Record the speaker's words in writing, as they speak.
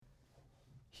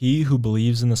He who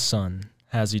believes in the Son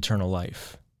has eternal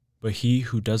life, but he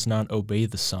who does not obey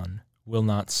the Son will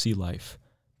not see life,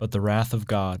 but the wrath of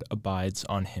God abides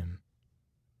on him.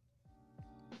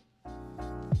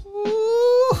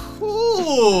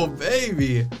 Ooh,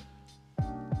 baby.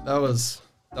 That was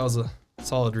a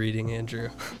solid reading, Andrew.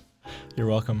 You're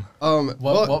welcome.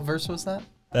 What verse was that?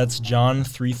 That's John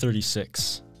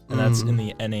 3:36, and that's in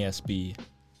the NASB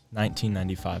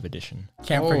 1995 edition.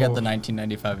 Can't forget the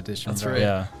 1995 edition. That's bro. right.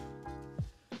 Yeah.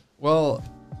 Well,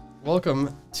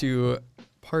 welcome to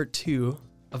part 2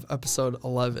 of episode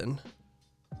 11.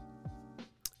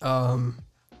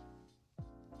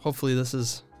 Hopefully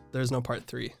there's no part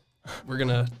 3. We're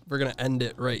gonna end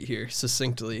it right here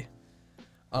succinctly.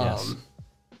 Yes.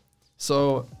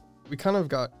 So we kind of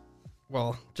got,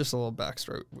 just a little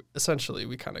backstory. Essentially,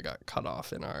 we kind of got cut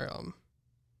off in our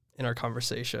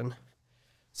conversation.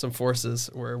 Some forces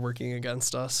were working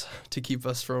against us to keep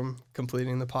us from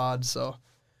completing the pod. So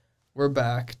we're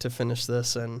back to finish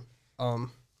this, and kind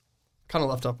of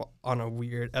left up at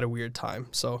a weird time.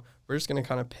 So we're just gonna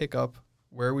kind of pick up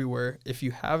where we were. If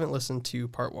you haven't listened to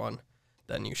part 1,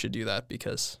 then you should do that,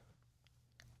 because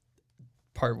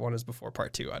part 1 is before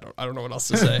part 2. I don't know what else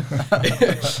to say.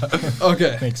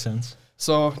 Okay. Makes sense.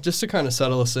 So just to kind of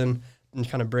settle us in and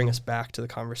kind of bring us back to the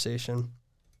conversation,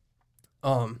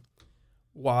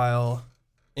 while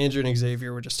Andrew and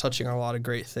Xavier were just touching on a lot of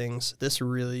great things, this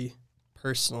really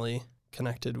personally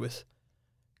connected with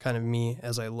kind of me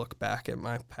as I look back at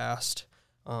my past,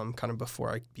 kind of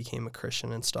before I became a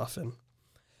Christian and stuff. And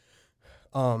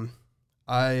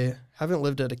I haven't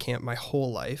lived at a camp my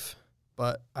whole life,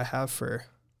 but I have for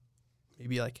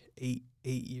maybe like eight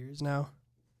years now.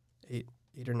 8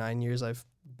 or 9 years I've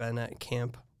been at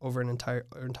camp over an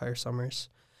entire summers.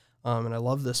 And I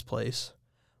love this place.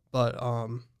 But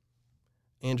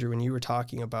Andrew, when you were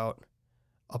talking about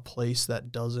a place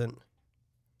that doesn't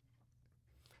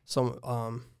I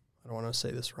don't want to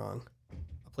say this wrong.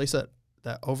 A place that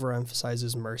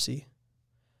overemphasizes mercy.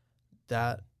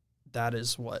 That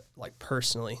is what, like,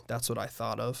 personally, that's what I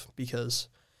thought of, because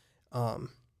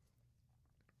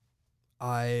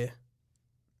I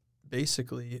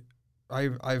basically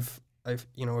I've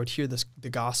would hear the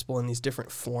gospel in these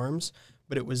different forms,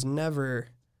 but it was never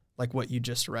like what you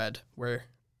just read, where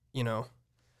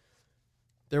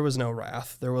there was no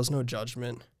wrath, there was no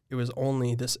judgment. It was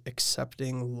only this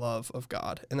accepting love of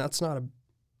God, and that's not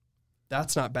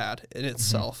bad in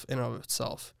itself, in and of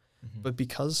itself, but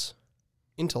because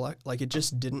intellect, like, it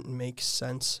just didn't make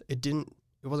sense. It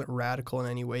wasn't radical in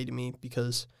any way to me,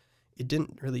 because it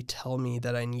didn't really tell me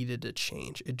that I needed to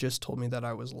change. It just told me that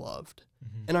I was loved.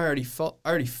 And I already felt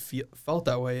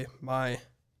that way. My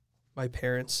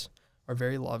parents are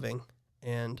very loving,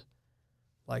 and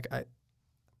like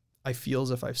I feel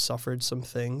as if I've suffered some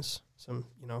things.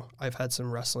 I've had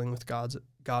some wrestling with God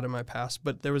in my past,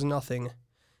 but there was nothing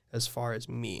as far as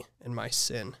me and my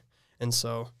sin. And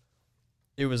so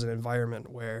it was an environment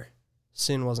where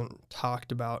sin wasn't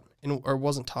talked about, or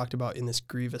wasn't talked about in this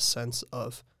grievous sense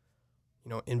of,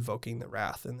 invoking the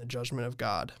wrath and the judgment of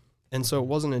God. And so it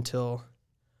wasn't until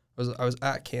I was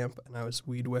at camp and I was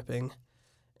weed whipping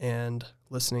and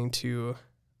listening to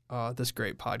this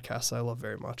great podcast I love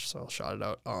very much, so I'll shout it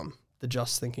out, the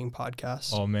Just Thinking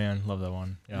podcast. Oh, man. Love that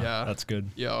one. Yeah. That's good.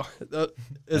 Yeah.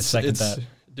 I second that.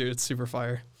 Dude, it's super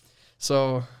fire.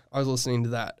 So I was listening to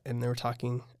that, and they were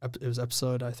talking, it was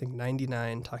episode, I think,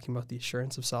 99, talking about the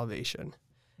assurance of salvation,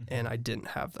 and I didn't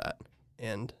have that.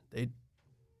 And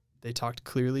they talked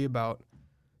clearly about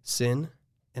sin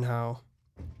and how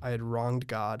I had wronged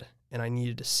God and I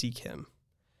needed to seek him.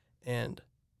 And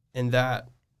that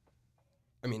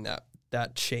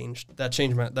changed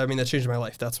my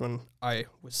life. That's when I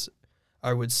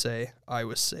would say I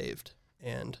was saved.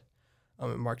 And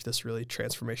it marked this really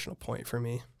transformational point for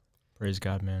me. Praise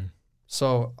God, man.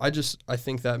 So I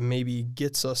think that maybe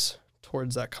gets us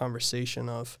towards that conversation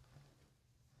of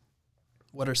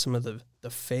what are some of the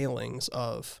failings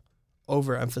of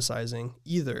overemphasizing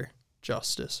either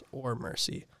justice or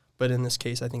mercy. But in this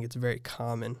case, I think it's very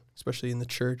common, especially in the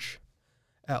church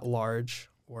at large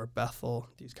or Bethel,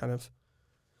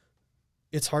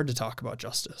 it's hard to talk about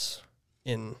justice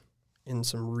in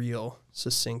some real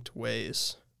succinct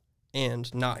ways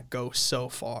and not go so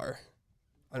far.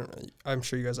 I don't know. I'm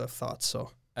sure you guys have thoughts.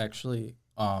 So actually,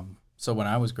 so when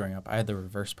I was growing up, I had the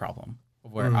reverse problem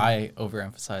where I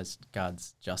overemphasized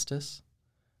God's justice.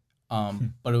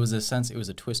 But it was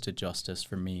a twisted justice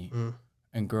for me.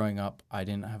 And growing up, I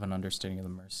didn't have an understanding of the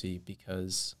mercy,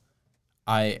 because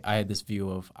I had this view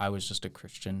of I was just a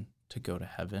Christian to go to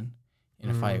heaven.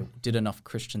 And if I did enough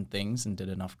Christian things and did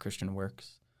enough Christian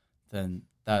works, then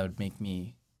that would make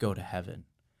me go to heaven.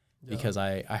 Yeah. Because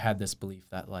I had this belief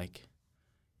that, like,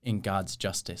 in God's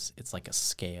justice, it's like a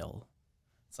scale.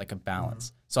 It's like a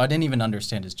balance. So I didn't even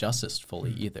understand his justice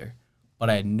fully either. But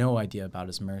I had no idea about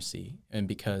his mercy. And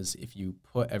because if you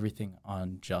put everything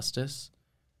on justice,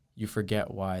 you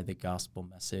forget why the gospel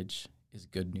message is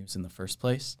good news in the first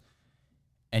place.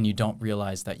 And you don't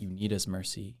realize that you need his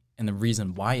mercy. And the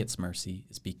reason why it's mercy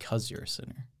is because you're a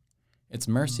sinner. It's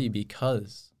mercy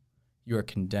because you are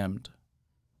condemned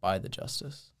by the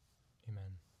justice.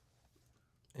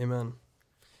 Amen.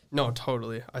 No,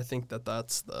 totally. I think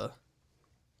that's the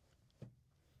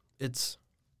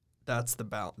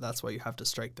balance. That's why you have to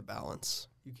strike the balance.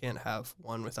 You can't have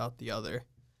one without the other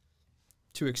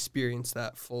to experience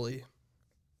that fully.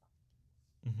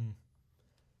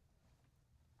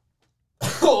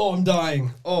 Oh, I'm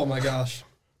dying. Oh my gosh.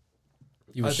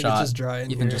 You was I think shot. it's just dry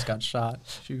in Ethan here. just got shot.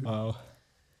 Shoot. Oh.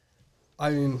 I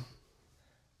mean,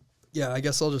 yeah, I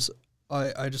guess I'll just,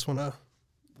 I just want to,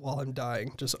 while I'm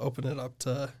dying, just open it up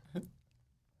to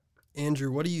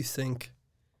Andrew. What do you think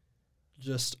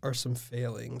just are some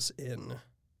failings in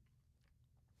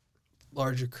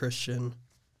larger Christian,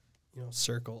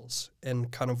 circles,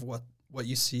 and kind of what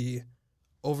you see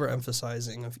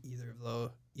overemphasizing of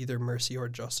either mercy or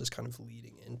justice kind of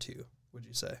leading into, would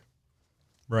you say?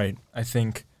 Right. I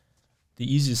think the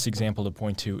easiest example to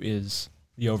point to is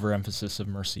the overemphasis of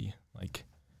mercy, like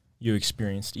you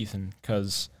experienced, Ethan,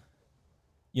 because,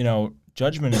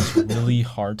 judgment is really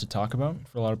hard to talk about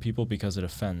for a lot of people because it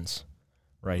offends,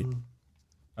 right?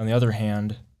 On the other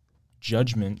hand,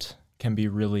 judgment can be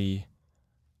really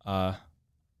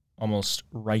almost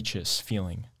righteous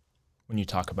feeling when you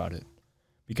talk about it,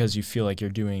 because you feel like you're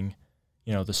doing,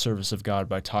 the service of God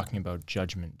by talking about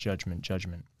judgment.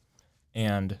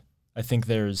 And I think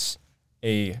there's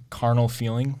a carnal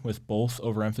feeling with both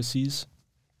overemphases,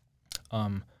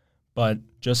 but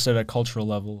just at a cultural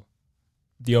level,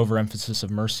 the overemphasis of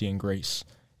mercy and grace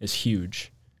is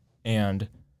huge. And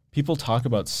people talk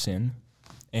about sin,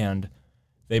 and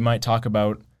they might talk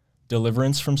about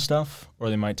deliverance from stuff,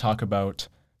 or they might talk about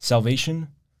salvation,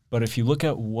 but if you look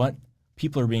at what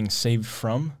people are being saved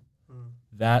from,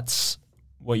 that's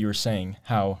what you were saying,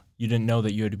 how you didn't know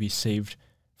that you had to be saved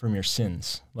from your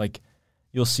sins. Like,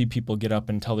 you'll see people get up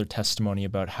and tell their testimony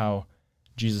about how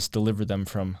Jesus delivered them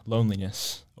from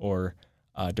loneliness or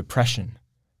depression.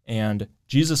 And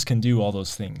Jesus can do all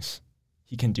those things.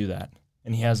 He can do that,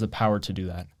 and he has the power to do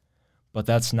that. But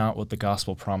that's not what the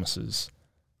gospel promises.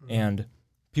 And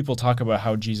people talk about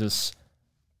how Jesus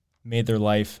made their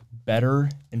life better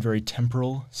in very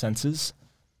temporal senses.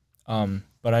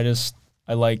 But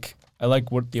I like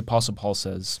what the Apostle Paul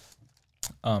says.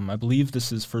 I believe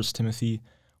this is 1 Timothy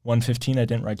 1:15. I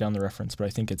didn't write down the reference, but I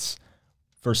think it's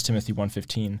 1 Timothy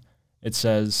 1:15. It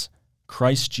says,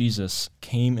 Christ Jesus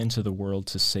came into the world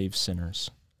to save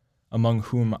sinners, among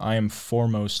whom I am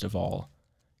foremost of all.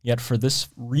 Yet for this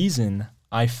reason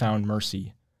I found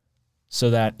mercy, so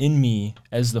that in me,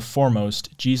 as the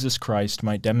foremost, Jesus Christ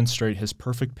might demonstrate his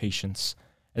perfect patience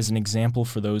as an example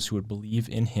for those who would believe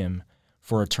in him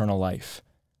for eternal life.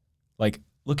 Like,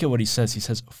 look at what he says. He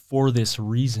says, for this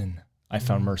reason I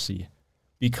found mercy,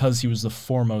 because he was the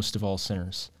foremost of all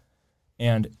sinners.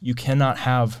 And you cannot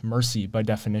have mercy by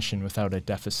definition without a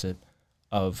deficit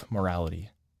of morality.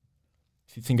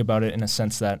 If you think about it in a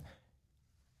sense that,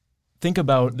 think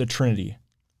about the Trinity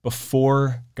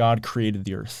before God created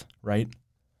the earth, right?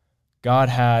 God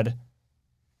had,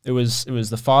 it was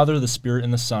the Father, the Spirit,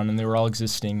 and the Son, and they were all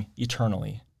existing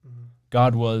eternally.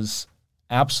 God was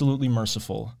absolutely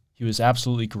merciful. He was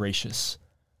absolutely gracious.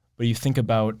 But you think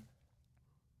about,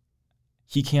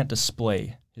 he can't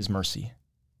display his mercy,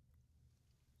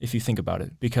 if you think about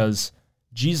it, because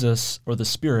Jesus or the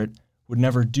Spirit would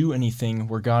never do anything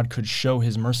where God could show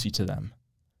his mercy to them.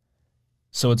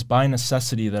 So it's by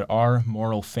necessity that our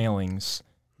moral failings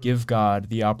give God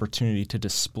the opportunity to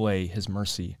display his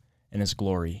mercy and his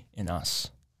glory in us,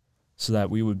 so that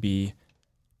he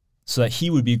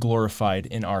would be glorified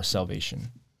in our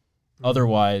salvation.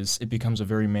 Otherwise, it becomes a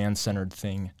very man-centered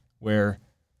thing where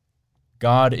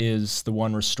God is the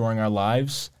one restoring our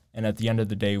lives, and at the end of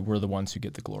the day, we're the ones who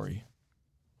get the glory.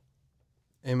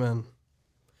 Amen.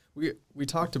 We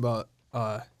talked about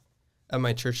at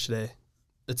my church today.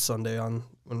 It's Sunday when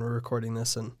we're recording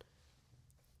this, and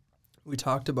we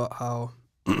talked about how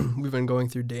we've been going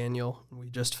through Daniel. We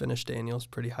just finished Daniel's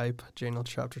pretty hype, Daniel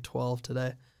chapter 12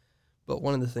 today. But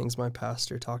one of the things my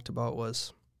pastor talked about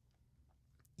was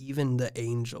even the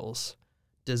angels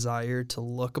desire to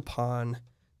look upon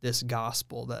this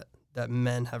gospel that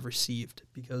men have received,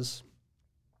 because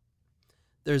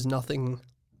there's nothing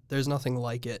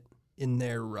like it in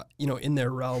their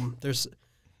realm.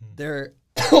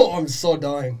 Oh, I'm so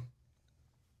dying.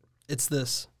 It's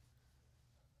this.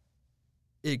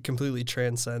 It completely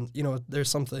transcends. There's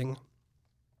something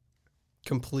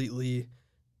completely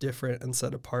different and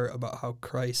set apart about how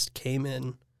Christ came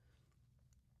in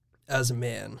as a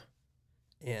man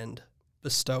and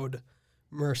bestowed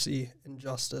mercy and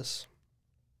justice.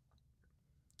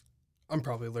 I'm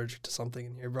probably allergic to something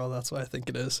in here, bro. That's what I think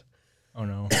it is. Oh,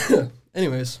 no.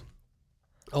 Anyways,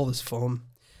 all this foam.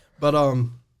 But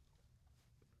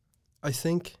I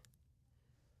think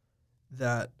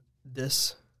that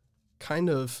this kind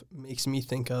of makes me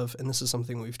think of, and this is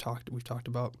something we've talked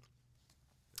about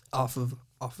off of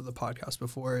the podcast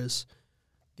before, is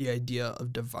the idea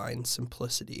of divine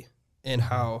simplicity and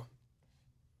how,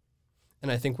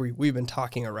 and I think we've been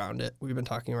talking around it. We've been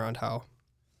talking around how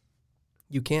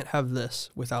you can't have this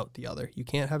without the other. You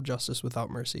can't have justice without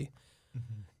mercy,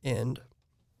 and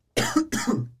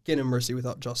can't have mercy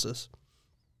without justice,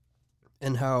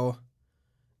 and how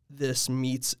this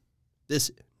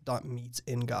not meets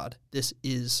in God. This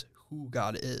is who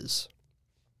God is.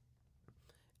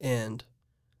 And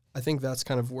I think that's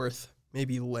kind of worth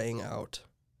maybe laying out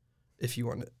if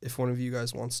one of you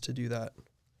guys wants to do that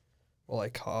while I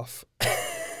cough.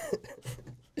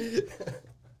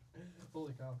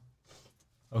 Holy cow.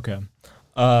 Okay.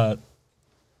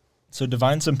 So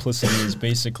divine simplicity is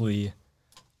basically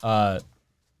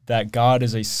that God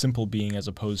is a simple being as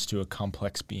opposed to a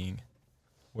complex being,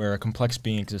 where a complex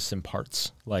being exists in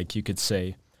parts. Like you could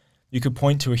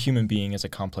point to a human being as a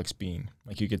complex being.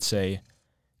 Like you could say,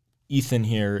 Ethan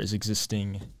here is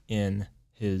existing in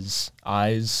his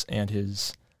eyes and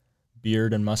his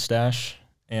beard and mustache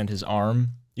and his arm.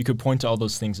 You could point to all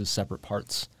those things as separate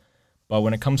parts. But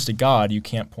when it comes to God, you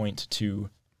can't point to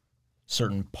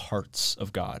certain parts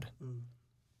of God.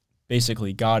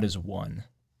 Basically, God is one.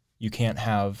 You can't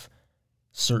have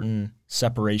certain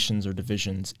separations or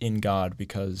divisions in God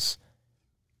because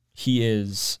he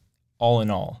is all in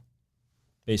all.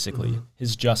 Basically,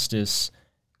 his justice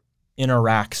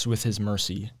interacts with his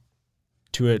mercy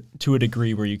to a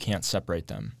degree where you can't separate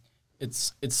them.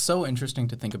 It's so interesting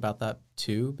to think about that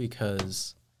too,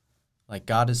 because like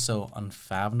God is so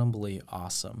unfathomably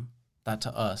awesome that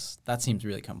to us that seems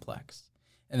really complex.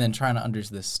 And then trying to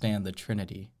understand the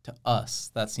Trinity, to us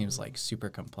that seems like super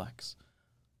complex.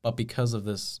 But because of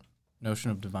this notion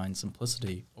of divine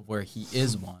simplicity, of where he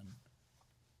is one,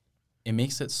 it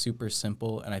makes it super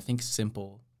simple, and I think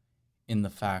simple in the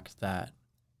fact that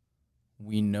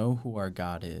we know who our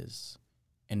God is,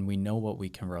 and we know what we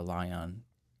can rely on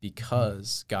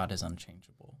because God is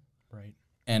unchangeable. Right.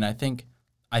 And I think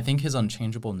his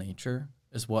unchangeable nature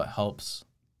is what helps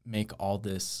make all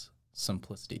this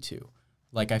simplicity too.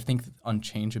 Like I think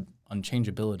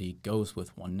unchangeability goes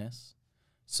with oneness.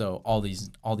 So all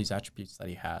these attributes that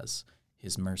he has,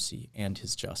 his mercy and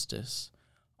his justice,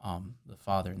 the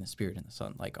Father and the Spirit and the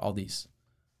Son, like all these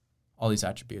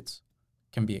attributes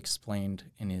can be explained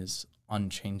in his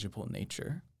unchangeable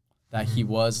nature. That he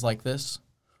was like this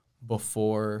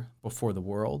before the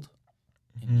world,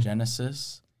 in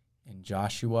Genesis, in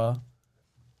Joshua,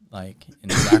 like in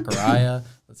Zechariah.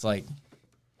 It's like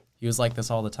he was like this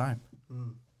all the time.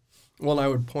 Well, I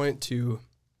would point to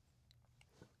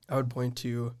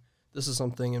this is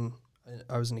something, and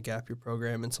I was in a gap year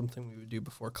program, and something we would do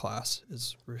before class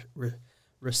is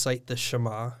recite the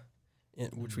Shema,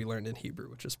 which we learned in Hebrew,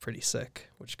 which is pretty sick,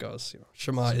 which goes,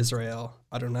 Shema Israel,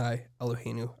 Adonai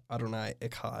Eloheinu, Adonai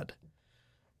Echad.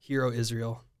 Hear, O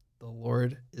Israel, the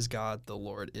Lord is God, the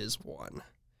Lord is one.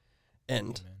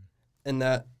 And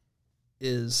that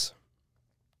is,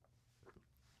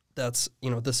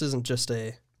 this isn't just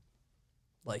a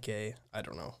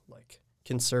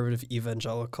conservative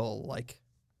evangelical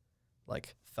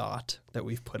like thought that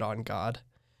we've put on God.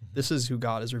 This is who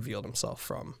God has revealed himself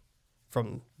from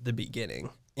the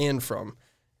beginning, and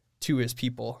to his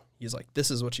people. He's like, this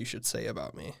is what you should say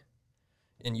about me,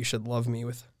 and you should love me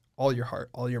with all your heart,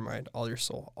 all your mind, all your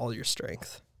soul, all your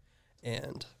strength.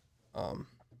 And I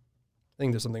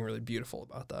think there's something really beautiful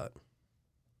about that.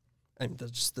 And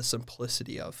just the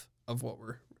simplicity of what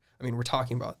we're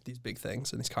talking about, these big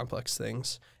things and these complex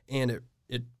things, and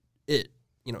it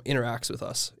interacts with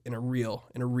us in a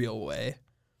real way.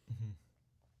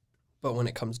 But when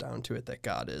it comes down to it, that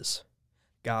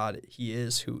God, he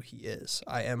is who he is.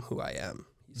 I am who I am,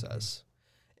 he says.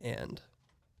 And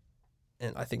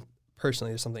I think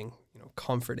personally there's something,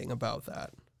 comforting about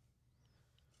that.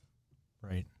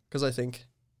 Right. Because I think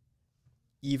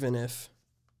even if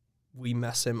we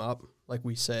mess him up, like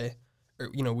we say, or,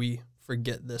 we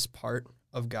forget this part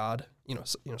of God,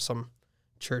 some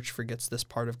church forgets this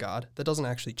part of God, that doesn't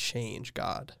actually change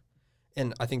God.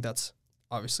 And I think that's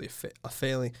obviously a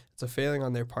failing. It's a failing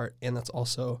on their part, and that's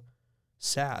also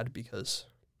sad because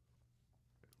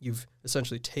you've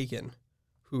essentially taken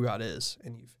who God is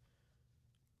and you've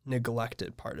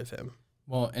neglected part of him.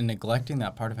 Well, and neglecting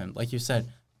that part of him, like you said,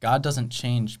 God doesn't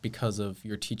change because of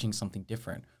you're teaching something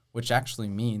different, which actually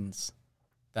means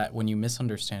that when you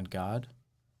misunderstand God,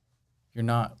 you're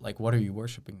not like, what are you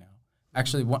worshiping now?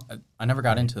 Actually, I never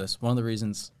got into this. One of the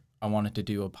reasons I wanted to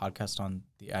do a podcast on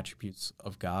the attributes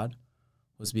of God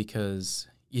was because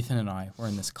Ethan and I were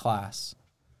in this class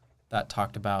that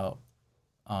talked about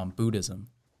Buddhism.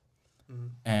 Mm-hmm.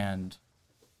 And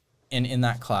in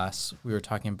that class, we were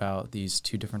talking about these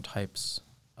two different types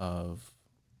of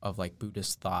like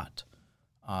Buddhist thought.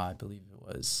 I believe it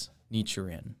was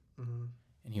Nichiren. Mm-hmm.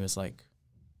 And he was like,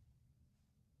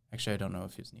 actually, I don't know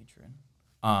if he was Nichiren.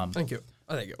 Thank you.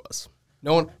 I think it was.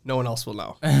 No one else will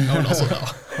know. No one else will know.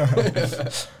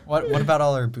 What about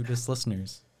all our Buddhist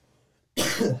listeners?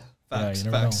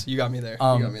 Facts. You got me there.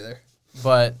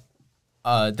 But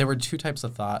there were two types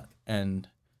of thought, and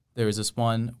there was this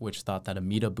one which thought that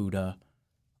Amida Buddha,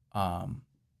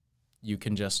 you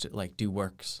can just like do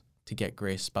works to get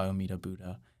grace by Amida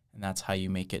Buddha, and that's how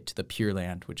you make it to the Pure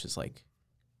Land, which is like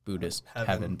Buddhist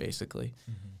heaven basically.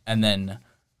 Mm-hmm. And then,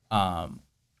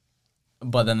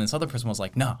 but then this other person was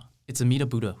like, no, it's Amida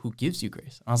Buddha who gives you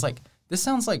grace. And I was like, this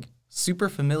sounds like super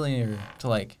familiar to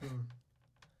like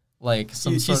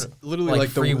some sort of literally like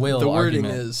free will the wording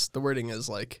argument. The wording is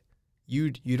like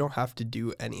you don't have to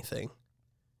do anything.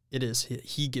 It is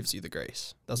he gives you the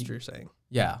grace. That's what you're saying.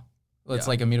 Yeah. It's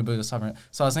like Amida Buddha sovereign.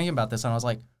 So I was thinking about this and I was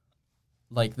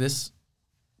like this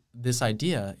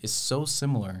idea is so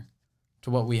similar to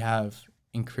what we have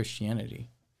in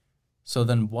Christianity. So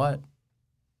then what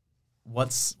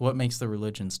makes the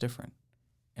religions different?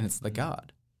 And it's the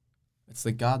God. It's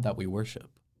the God that we worship.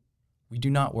 We do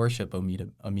not worship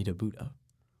Amida Buddha.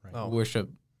 Right. Oh. We worship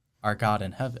our God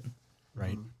in heaven.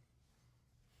 Right.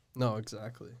 No,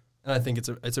 exactly. And I think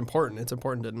it's important. It's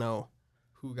important to know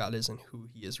who God is and who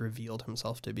he has revealed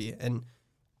himself to be. And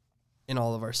in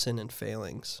all of our sin and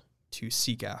failings, to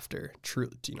seek after, to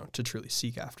truly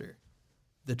seek after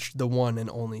the one and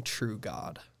only true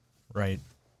God. Right.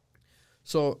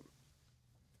 So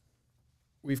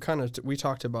we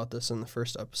talked about this in the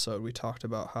first episode. We talked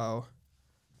about how,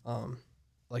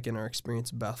 like in our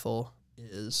experience, Bethel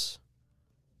is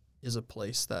a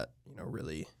place that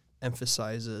really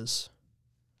overemphasizes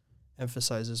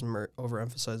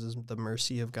the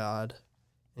mercy of God,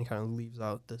 and kind of leaves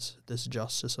out this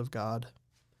justice of God.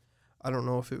 I don't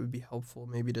know if it would be helpful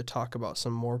maybe to talk about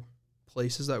some more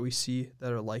places that we see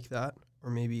that are like that, or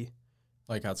maybe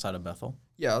like outside of Bethel.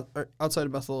 Yeah, or outside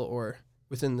of Bethel or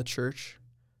within the church.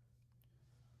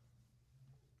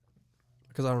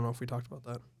 Because I don't know if we talked about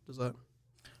that. Does that?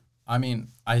 I mean,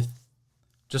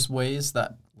 just ways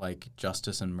that like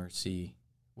justice and mercy,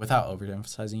 without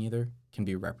overemphasizing either, can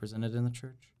be represented in the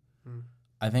church. Mm.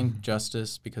 I think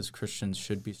justice, because Christians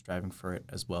should be striving for it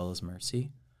as well as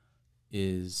mercy,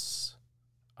 is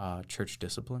church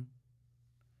discipline.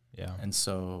 Yeah. And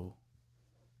so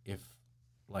if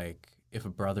a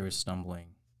brother is stumbling,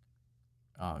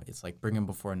 it's like bring him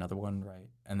before another one, right?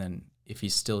 And then if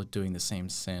he's still doing the same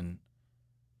sin,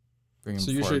 bring him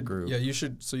before a group. Yeah, you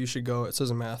should go. It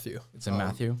says in Matthew. It's in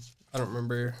Matthew? I don't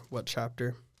remember what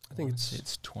chapter. I think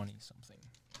it's 20 something.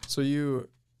 So you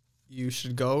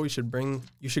should go. You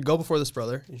should go before this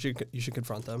brother. You should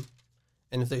confront them,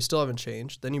 and if they still haven't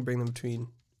changed, then you bring them between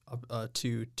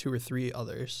two or three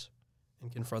others,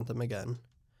 and confront them again.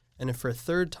 And if for a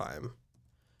third time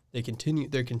they're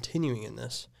continuing in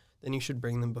this, then you should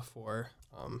bring them before.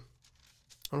 I don't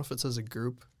know if it says a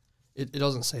group. It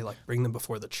doesn't say like bring them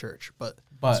before the church, but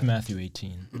it's Matthew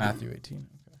 18. Matthew 18.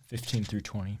 Okay. 15 through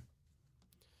 20.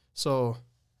 So.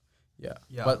 Yeah.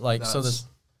 But like so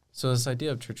this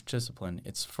idea of church discipline,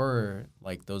 it's for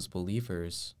like those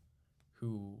believers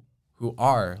who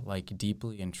are like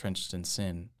deeply entrenched in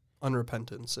sin,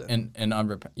 unrepentant sin,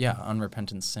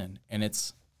 unrepentant sin, and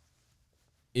it's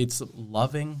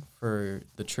loving for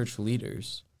the church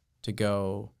leaders to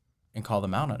go and call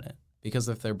them out on it, because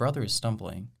if their brother is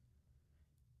stumbling,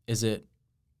 is it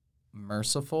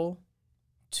merciful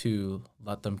to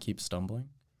let them keep stumbling?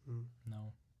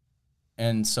 No.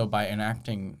 And so by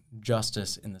enacting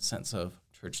justice in the sense of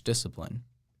church discipline,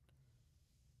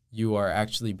 you are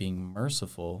actually being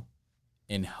merciful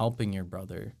in helping your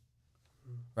brother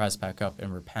rise back up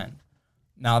and repent.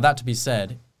 Now, that to be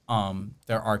said,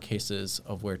 there are cases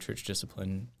of where church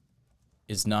discipline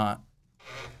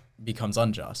becomes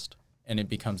unjust, and it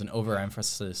becomes an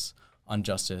overemphasis on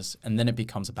justice, and then it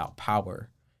becomes about power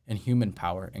and human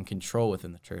power and control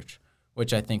within the church,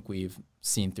 which I think we've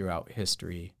seen throughout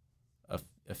history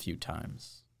a few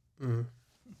times. Mm.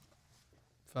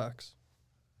 Facts.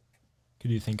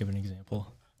 Could you think of an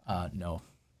example? No.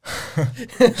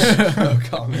 No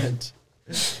comment.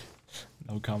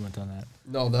 No comment on that.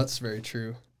 No, that's very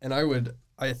true. And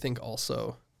I think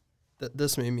also that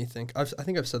this made me think, I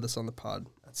think I've said this on the pod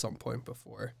at some point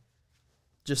before,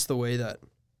 just the way that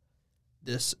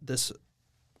this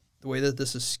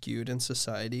is skewed in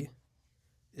society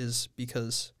is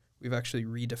because we've actually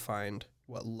redefined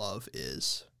what love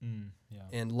is. Yeah.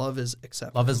 And love is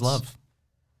acceptance. Love is love.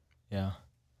 Yeah.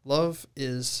 Love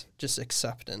is just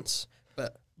acceptance.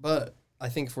 But I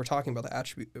think if we're talking about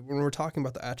when we're talking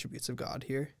about the attributes of God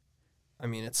here, I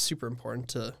mean, it's super important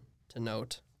to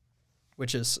note,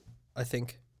 which is, I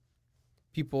think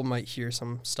people might hear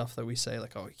some stuff that we say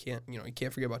like, oh, you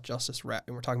can't forget about justice, and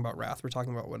we're talking about wrath, we're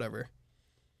talking about whatever,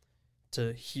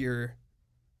 to hear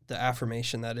the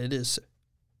affirmation that it is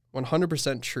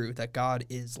 100% true that God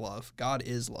is love. God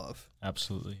is love.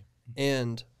 Absolutely.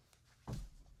 And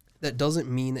that doesn't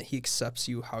mean that he accepts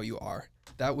you how you are.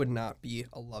 That would not be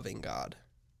a loving God.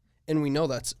 And we know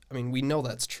that's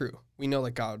true. We know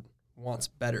that God wants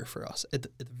better for us at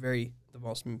the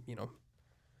most,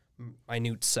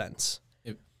 minute sense.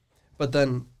 But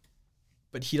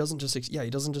he doesn't just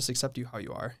accept you how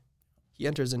you are. He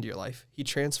enters into your life. He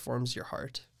transforms your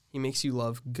heart. He makes you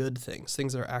love good things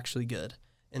that are actually good.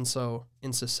 And so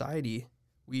in society,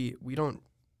 we don't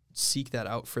seek that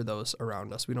out for those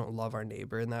around us. We don't love our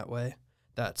neighbor in that way.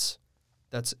 That's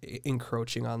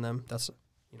encroaching on them.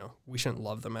 We shouldn't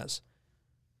love them as,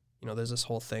 there's this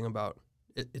whole thing about,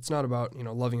 it's not about,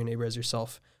 loving your neighbor as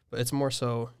yourself, but it's more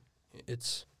so,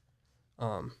 it's,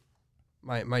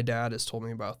 my dad has told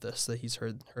me about this, that he's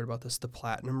heard about this, the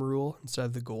platinum rule instead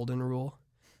of the golden rule,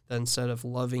 that instead of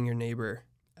loving your neighbor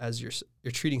as you're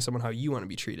treating someone how you want to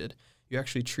be treated, you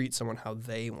actually treat someone how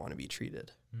they want to be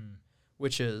treated,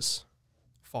 which is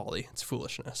folly. It's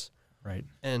foolishness. Right.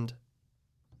 And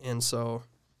so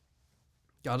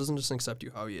God doesn't just accept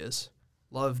you how he is.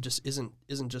 Love just isn't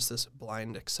just this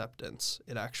blind acceptance.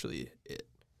 It actually,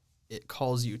 it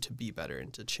calls you to be better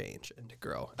and to change and to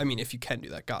grow. I mean, if you can do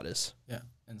that, God is. Yeah.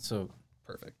 And so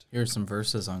Perfect. here's some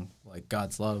verses on like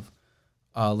God's love.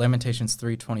 Lamentations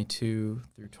 3:22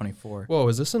 through 24. Whoa,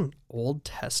 is this an Old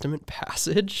Testament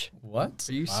passage? What?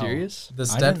 Are you serious? The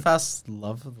steadfast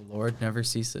love of the Lord never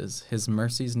ceases. His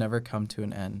mercies never come to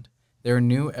an end. They are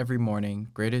new every morning.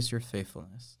 Great is your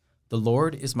faithfulness. The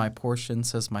Lord is my portion,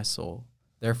 says my soul.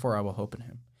 Therefore I will hope in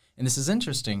him. And this is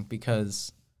interesting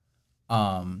because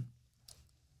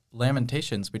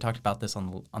Lamentations, we talked about this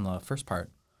on the first part.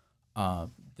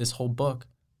 This whole book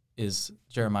is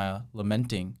Jeremiah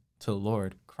lamenting to the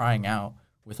Lord, crying out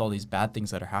with all these bad things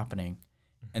that are happening.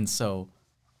 And so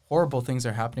horrible things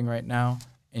are happening right now,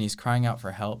 and he's crying out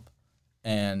for help.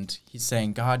 And he's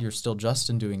saying, God, you're still just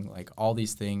in doing like all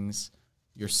these things.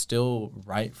 You're still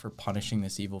right for punishing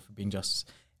this evil, for being just.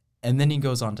 And then he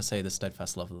goes on to say, the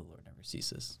steadfast love of the Lord never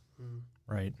ceases.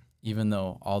 Right. Even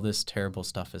though all this terrible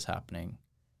stuff is happening.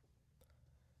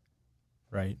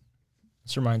 Right.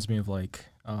 This reminds me of like,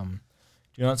 do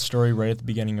you know that story right at the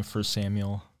beginning of 1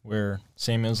 Samuel where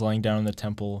Samuel's lying down in the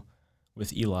temple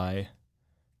with Eli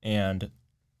and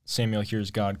Samuel hears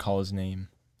God call his name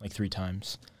like 3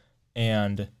 times.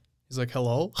 And He's like,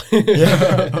 hello?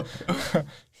 yeah.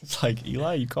 It's like,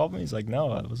 Eli, you called me? He's like,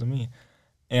 no, that wasn't me.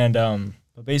 And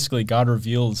but basically God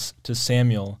reveals to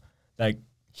Samuel that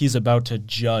he's about to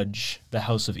judge the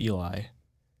house of Eli.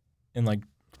 And like,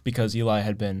 because Eli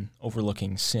had been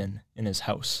overlooking sin in his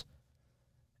house.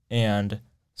 And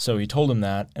so he told him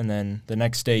that, and then the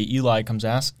next day Eli comes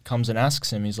and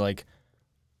asks him, he's like,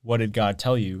 what did God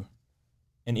tell you?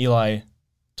 And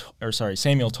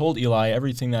Samuel told Eli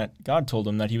everything that God told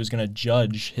him, that he was going to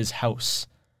judge his house.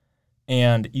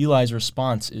 And Eli's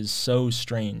response is so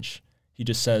strange. He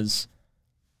just says,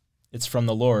 it's from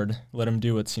the Lord, let him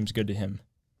do what seems good to him.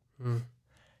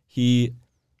 He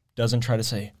doesn't try to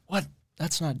say, what?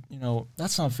 That's not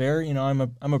fair.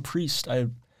 I'm a priest.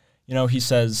 He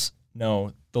says,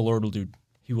 no, the Lord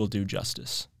will do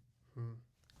justice.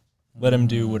 Let him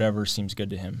do whatever seems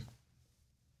good to him.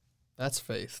 That's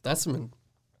faith. That's some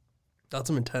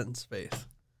intense faith,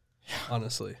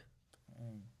 honestly.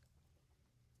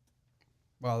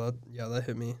 Wow, that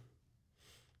hit me.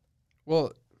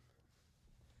 Well,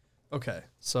 okay,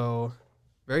 so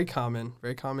very common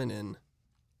in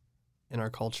our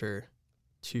culture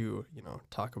to,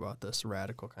 talk about this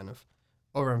radical kind of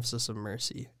overemphasis of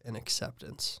mercy and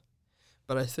acceptance.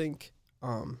 But I think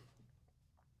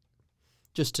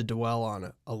just to dwell on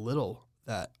it a little,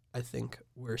 that I think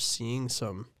we're seeing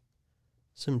some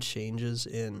changes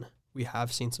we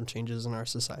have seen some changes in our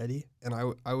society. And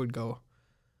I would go,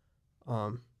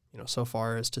 so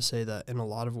far as to say that in a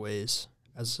lot of ways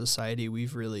as a society,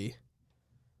 we've really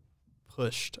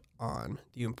pushed on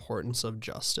the importance of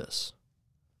justice.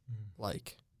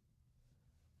 Like,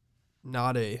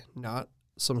 not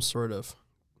some sort of,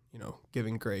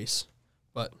 giving grace,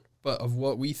 but of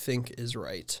what we think is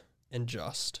right and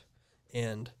just.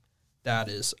 And that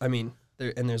is,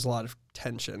 there's a lot of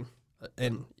tension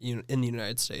in the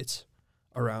United States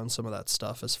around some of that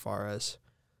stuff, as far as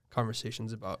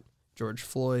conversations about George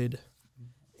Floyd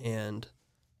and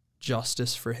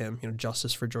justice for him,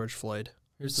 justice for George Floyd.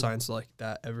 There's signs like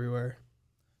that everywhere.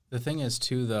 The thing is,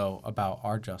 too, though, about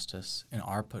our justice and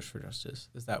our push for justice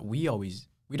is that we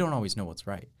don't always know what's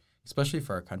right, especially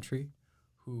for our country,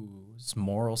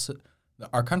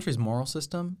 our country's moral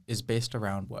system is based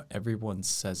around what everyone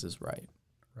says is right.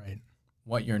 Right.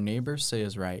 What your neighbors say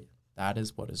is right, that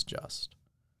is what is just.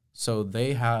 So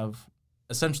they have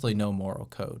essentially no moral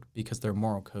code, because their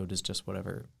moral code is just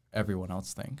whatever everyone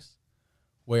else thinks.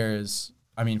 Whereas,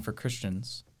 for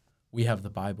Christians, we have the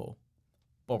Bible,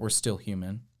 but we're still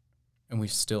human, and we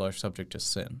still are subject to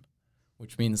sin,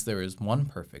 which means there is one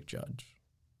perfect judge.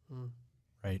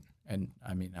 Right. And,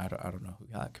 I don't know who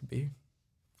that could be.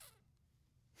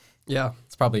 Yeah.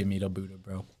 It's probably Amida Buddha,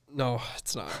 bro. No,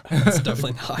 it's not. It's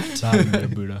definitely not. Not Amida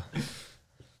Buddha.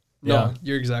 No,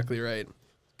 you're exactly right.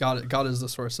 God is the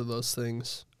source of those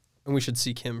things, and we should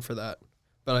seek him for that.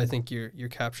 But I think you're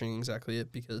capturing exactly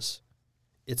it, because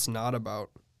it's not about,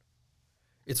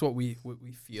 it's what we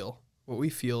feel. What we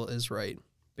feel is right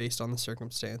based on the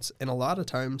circumstance. And a lot of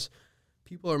times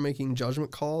people are making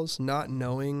judgment calls not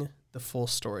knowing the full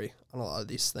story on a lot of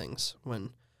these things. When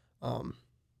I don't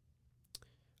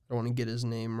want to get his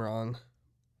name wrong.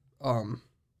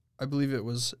 I believe it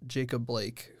was Jacob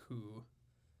Blake who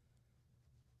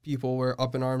people were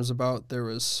up in arms about. There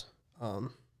was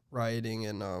rioting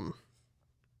in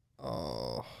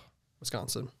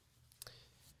Wisconsin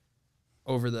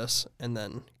over this, and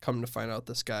then come to find out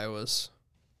this guy was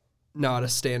not a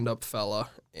stand-up fella,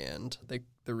 and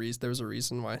there was a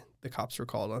reason why the cops were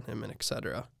called on him, and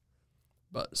etc.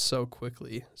 But so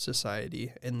quickly,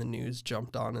 society and the news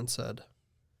jumped on and said,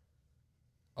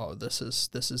 "Oh, this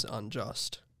is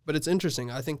unjust." But it's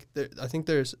interesting. I think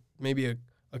there's maybe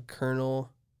a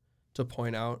kernel to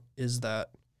point out, is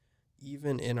that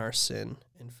even in our sin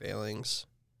and failings,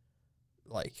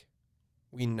 like,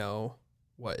 we know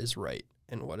what is right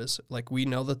and what is, like, we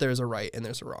know that there's a right and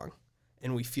there's a wrong,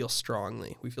 and we feel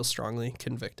strongly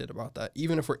convicted about that,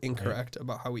 even if we're incorrect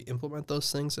about how we implement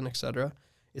those things and etc.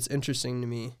 It's interesting to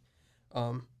me.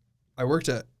 I worked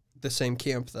at the same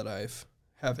camp that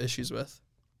have issues with,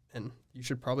 and you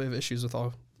should probably have issues with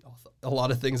a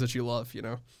lot of things that you love,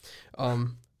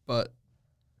 but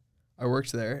I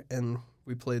worked there, and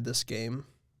we played this game.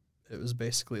 It was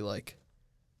basically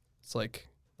it's like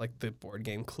the board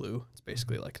game Clue. It's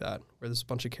basically like that, where there's a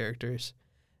bunch of characters,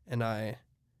 and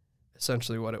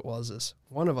essentially what it was is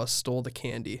one of us stole the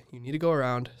candy. You need to go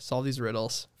around, solve these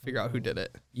riddles, figure out who did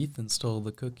it. Ethan stole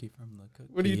the cookie from the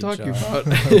cookie What are you talking jar.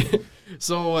 about?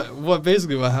 So what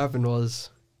happened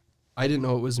was, I didn't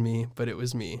know it was me, but it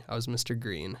was me. I was Mr.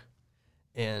 Green,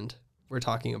 and we're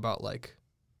talking about like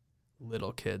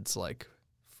little kids, like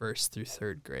 1st through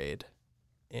 3rd grade,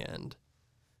 and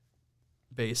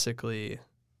basically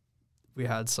we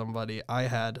had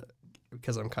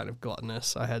because I'm kind of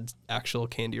gluttonous, I had actual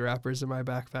candy wrappers in my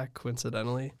backpack,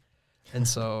 coincidentally. And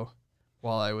so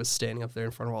while I was standing up there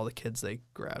in front of all the kids, they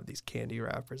grabbed these candy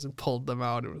wrappers and pulled them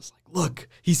out and was like, "Look,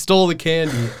 he stole the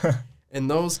candy."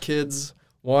 And those kids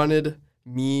wanted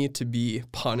me to be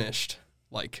punished,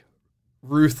 like,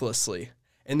 ruthlessly.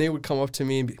 And they would come up to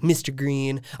me and be, "Mr.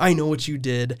 Green, I know what you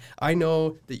did. I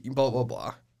know that you blah, blah,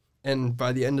 blah." And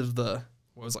by the end of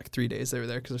 3 days they were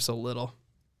there, because they're so little,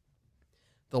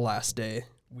 the last day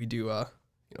we do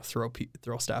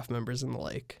throw staff members in the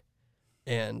lake,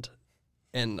 and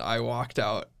I walked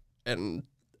out, and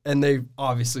they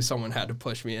obviously, someone had to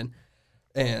push me in,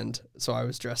 and so I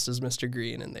was dressed as Mr.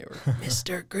 Green, and they were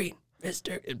Mr. Green,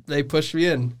 they pushed me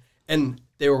in, and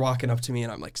they were walking up to me,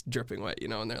 and I'm like dripping wet,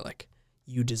 and they're like,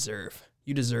 you deserve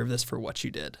this for what you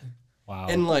did." Wow.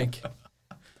 And like,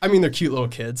 they're cute little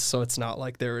kids, so it's not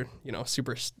like they're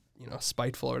super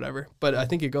spiteful or whatever, but I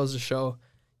think it goes to show,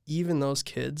 even those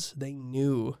kids, they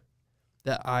knew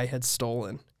that I had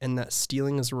stolen, and that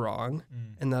stealing is wrong,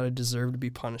 and that I deserve to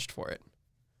be punished for it.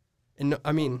 And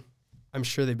I'm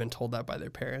sure they've been told that by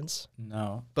their parents.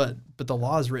 No. But the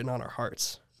law is written on our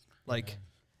hearts. Like,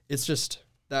 it's just,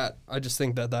 that I just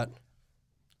think that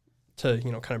to,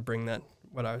 you know, kind of bring that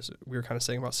we were kind of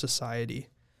saying about society,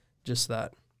 just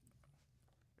that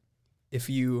if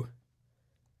you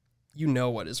know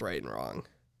what is right and wrong,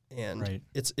 and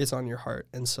it's on your heart.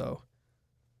 And so,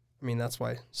 I mean, that's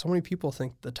why so many people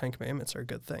think the 10 Commandments are a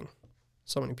good thing.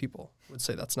 So many people would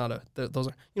say that's not those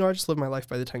are, you know, I just live my life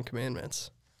by the 10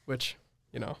 Commandments, which,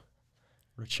 you know,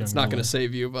 it's not going to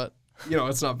save you, but, you know,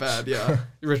 it's not bad. Yeah.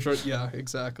 Yeah,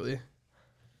 exactly.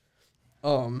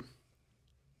 So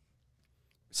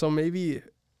maybe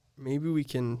we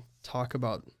can talk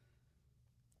about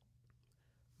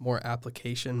more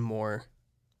application, more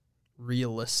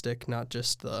realistic, not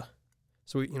just so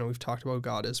we, you know, we've talked about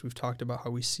God is, we've talked about how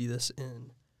we see this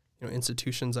in, you know,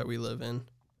 institutions that we live in.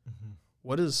 Mm-hmm.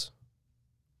 What is,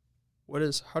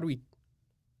 how do we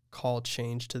call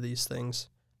change to these things?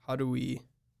 How do we,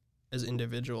 as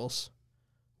individuals,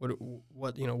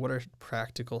 what you know, what are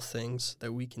practical things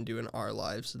that we can do in our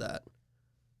lives that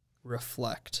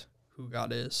reflect who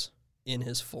God is in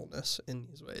his fullness in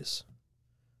these ways?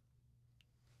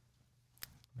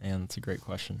 Man, that's a great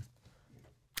question.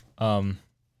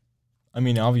 I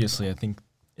mean, obviously, I think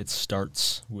it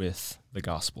starts with the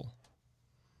gospel.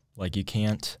 Like, you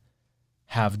can't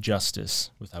have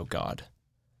justice without God.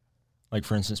 Like,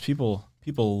 for instance, people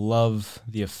love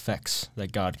the effects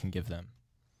that God can give them.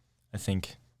 I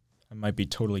think I might be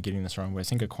totally getting this wrong, but I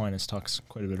think Aquinas talks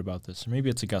quite a bit about this. Or maybe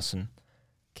it's Augustine.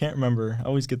 Can't remember. I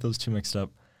always get those two mixed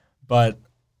up. But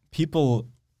people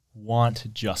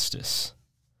want justice,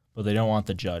 but they don't want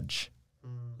the judge.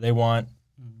 They want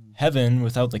heaven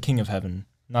without the King of Heaven.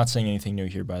 Not saying anything new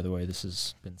here, by the way. This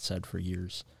has been said for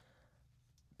years.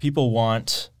 People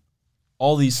want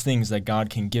all these things that God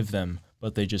can give them,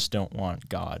 but they just don't want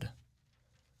God.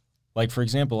 Like, for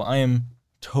example, I am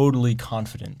totally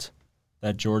confident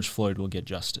that George Floyd will get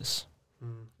justice.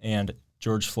 And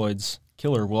George Floyd's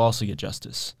killer will also get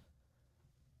justice.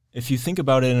 If you think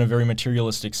about it in a very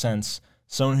materialistic sense,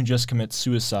 someone who just commits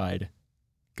suicide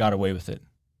got away with it.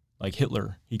 Like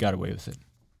Hitler, he got away with it.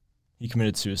 He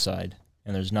committed suicide,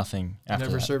 and there's nothing after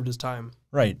that. Never served his time.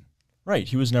 Right.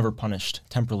 He was never punished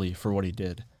temporally for what he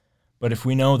did. But if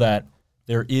we know that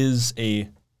there is a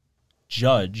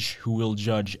judge who will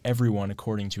judge everyone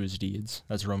according to his deeds,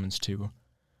 that's Romans 2,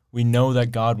 we know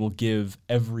that God will give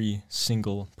every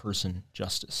single person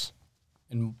justice.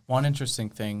 And one interesting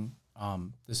thing,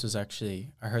 this was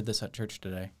actually, I heard this at church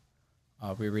today.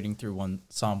 We were reading through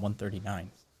Psalm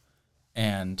 139,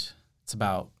 and it's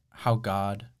about how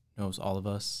God knows all of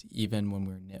us, even when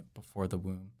we're knit before the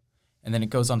womb. And then it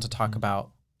goes on to talk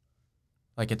about,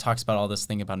 like, it talks about all this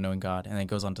thing about knowing God, and then it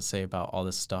goes on to say about all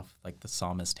this stuff, like the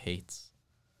psalmist hates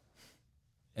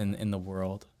in the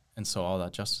world, and so all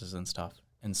that justice and stuff.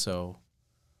 And so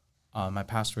my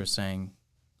pastor was saying,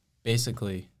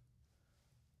 basically,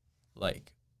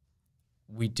 like,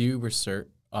 we do receive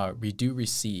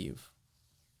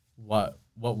what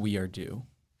we are due.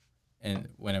 And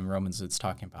when in Romans it's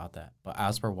talking about that. But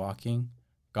as we're walking,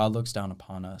 God looks down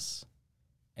upon us,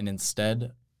 and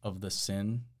instead of the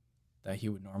sin that he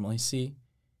would normally see,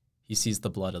 he sees the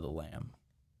blood of the Lamb.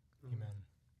 Amen.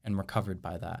 And we're covered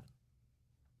by that.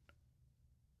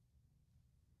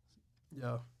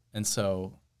 Yeah. And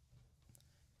so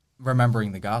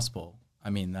remembering the gospel, I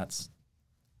mean, that's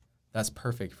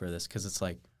perfect for this, because it's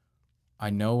like, I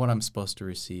know what I'm supposed to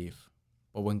receive,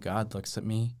 but when God looks at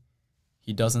me,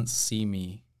 he doesn't see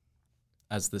me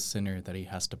as the sinner that he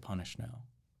has to punish now.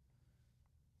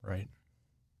 Right.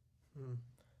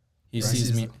 He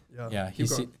sees me. Yeah.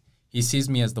 He sees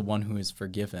me as the one who is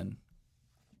forgiven.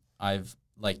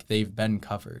 They've been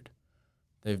covered.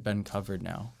 They've been covered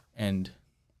now. And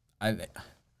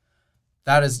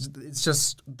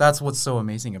that's what's so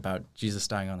amazing about Jesus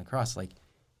dying on the cross. Like,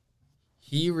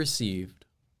 he received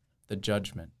the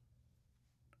judgment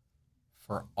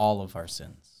for all of our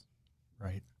sins.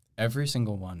 Right. Every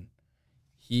single one.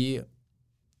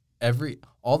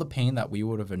 All the pain that we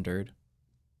would have endured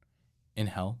in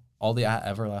hell, all the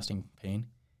everlasting pain,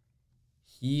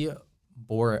 he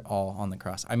bore it all on the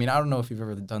cross. I mean, I don't know if you've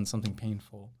ever done something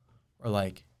painful, or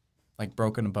like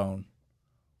broken a bone,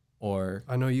 or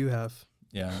I know you have.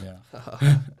 Yeah.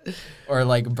 Or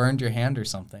like burned your hand or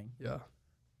something. Yeah.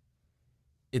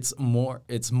 It's more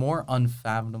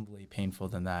unfathomably painful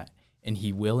than that, and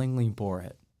he willingly bore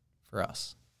it for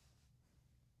us.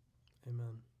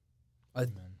 Amen.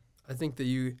 I think that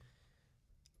you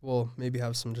will maybe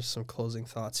have some closing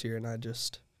thoughts here, and I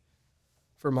just,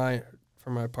 for my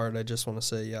part, I just want to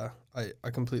say, yeah,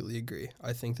 I completely agree.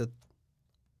 I think that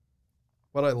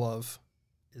what I love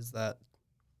is that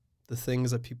the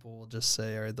things that people will just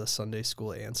say are the Sunday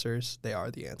school answers, they are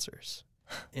the answers.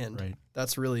 And Right.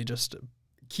 that's really just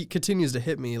continues to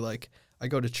hit me. Like, I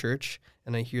go to church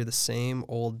and I hear the same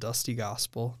old dusty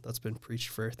gospel that's been preached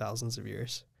for thousands of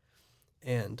years.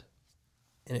 And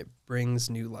it brings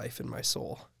new life in my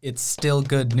soul. It's still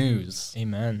good news.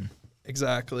 Amen.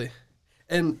 Exactly.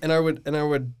 And I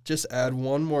would just add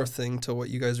one more thing to what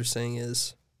you guys are saying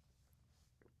is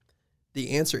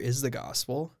the answer is the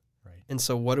gospel. Right. And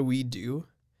so what do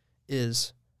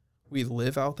is we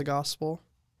live out the gospel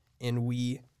and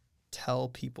we tell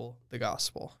people the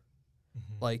gospel.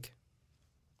 Mm-hmm. Like,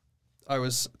 I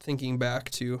was thinking back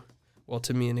to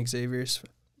me and Xavier's,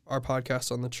 our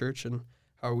podcast on the church and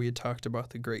how we had talked about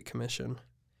the Great Commission,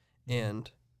 and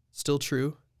still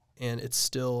true. And it's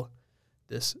still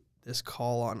this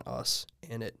call on us,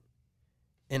 and it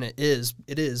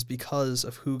is because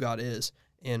of who God is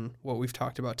and what we've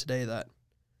talked about today, that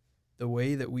the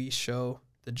way that we show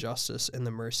the justice and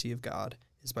the mercy of God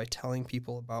is by telling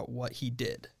people about what he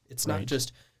did. It's not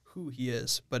just who he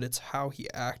is, but it's how he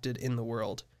acted in the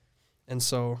world. And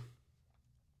so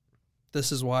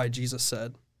this is why Jesus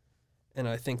said, and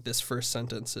I think this first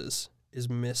sentence is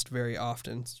missed very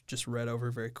often, it's just read over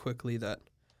very quickly, that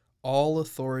all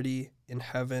authority in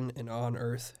heaven and on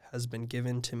earth has been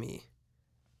given to me.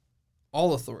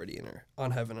 All authority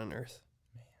on heaven and earth.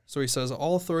 So he says,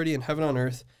 all authority in heaven and on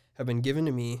earth have been given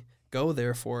to me. Go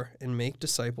therefore and make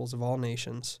disciples of all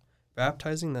nations,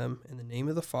 baptizing them in the name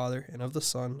of the Father and of the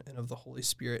Son and of the Holy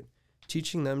Spirit,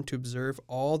 teaching them to observe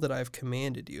all that I have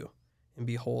commanded you. And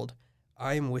behold,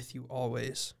 I am with you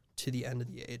always to the end of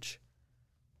the age.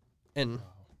 And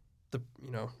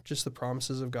just the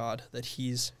promises of God that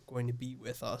he's going to be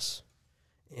with us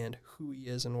and who he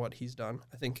is and what he's done.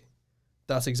 I think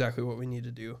that's exactly what we need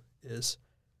to do, is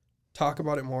talk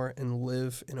about it more and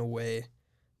live in a way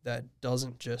that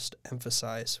doesn't just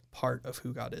emphasize part of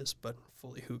who God is, but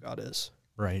fully who God is.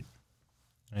 Right.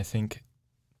 I think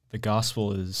the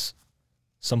gospel is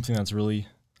something that's really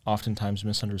oftentimes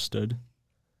misunderstood,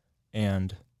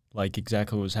 and like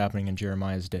exactly what was happening in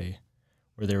Jeremiah's day,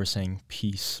 where they were saying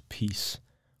peace, peace,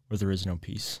 where there is no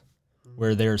peace,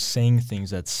 where they're saying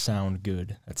things that sound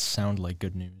good, that sound like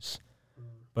good news,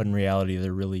 but in reality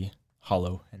they're really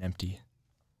hollow and empty.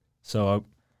 So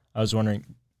I was wondering,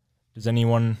 does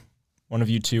one of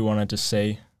you two wanted to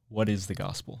say, what is the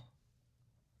gospel?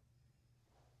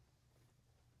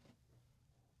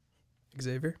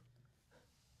 Xavier?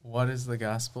 What is the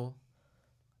gospel?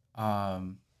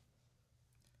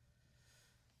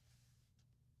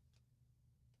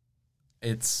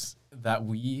 It's that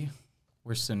we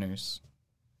were sinners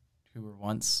who were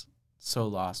once so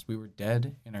lost. We were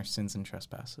dead in our sins and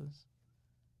trespasses.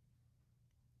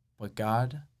 But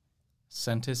God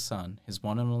sent his Son, his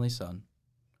one and only Son,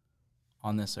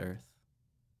 on this earth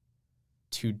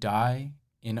to die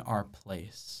in our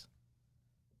place,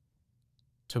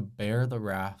 to bear the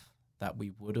wrath that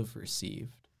we would have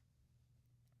received.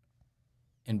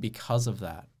 And because of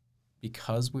that,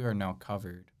 because we are now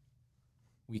covered,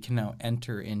 we can now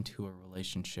enter into a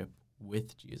relationship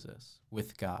with Jesus,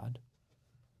 with God.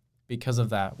 Because of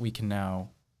that, we can now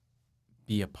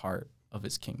be a part of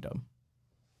his kingdom.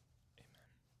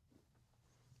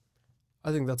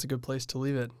 I think that's a good place to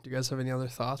leave it. Do you guys have any other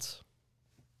thoughts?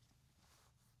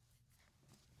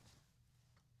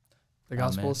 The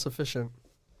gospel is sufficient.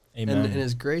 Amen. And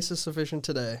his grace is sufficient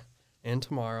today and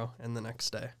tomorrow and the next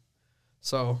day.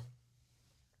 So,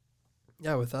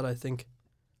 yeah, with that, I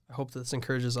hope this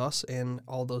encourages us and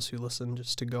all those who listen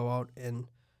just to go out and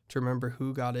to remember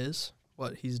who God is,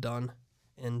 what he's done,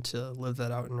 and to live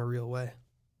that out in a real way.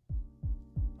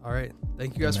 All right.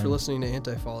 Thank you guys for listening to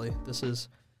Anti-Folly. This is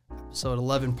episode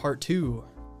 11, part 2.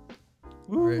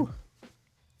 Woo. Right.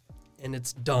 And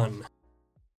it's done.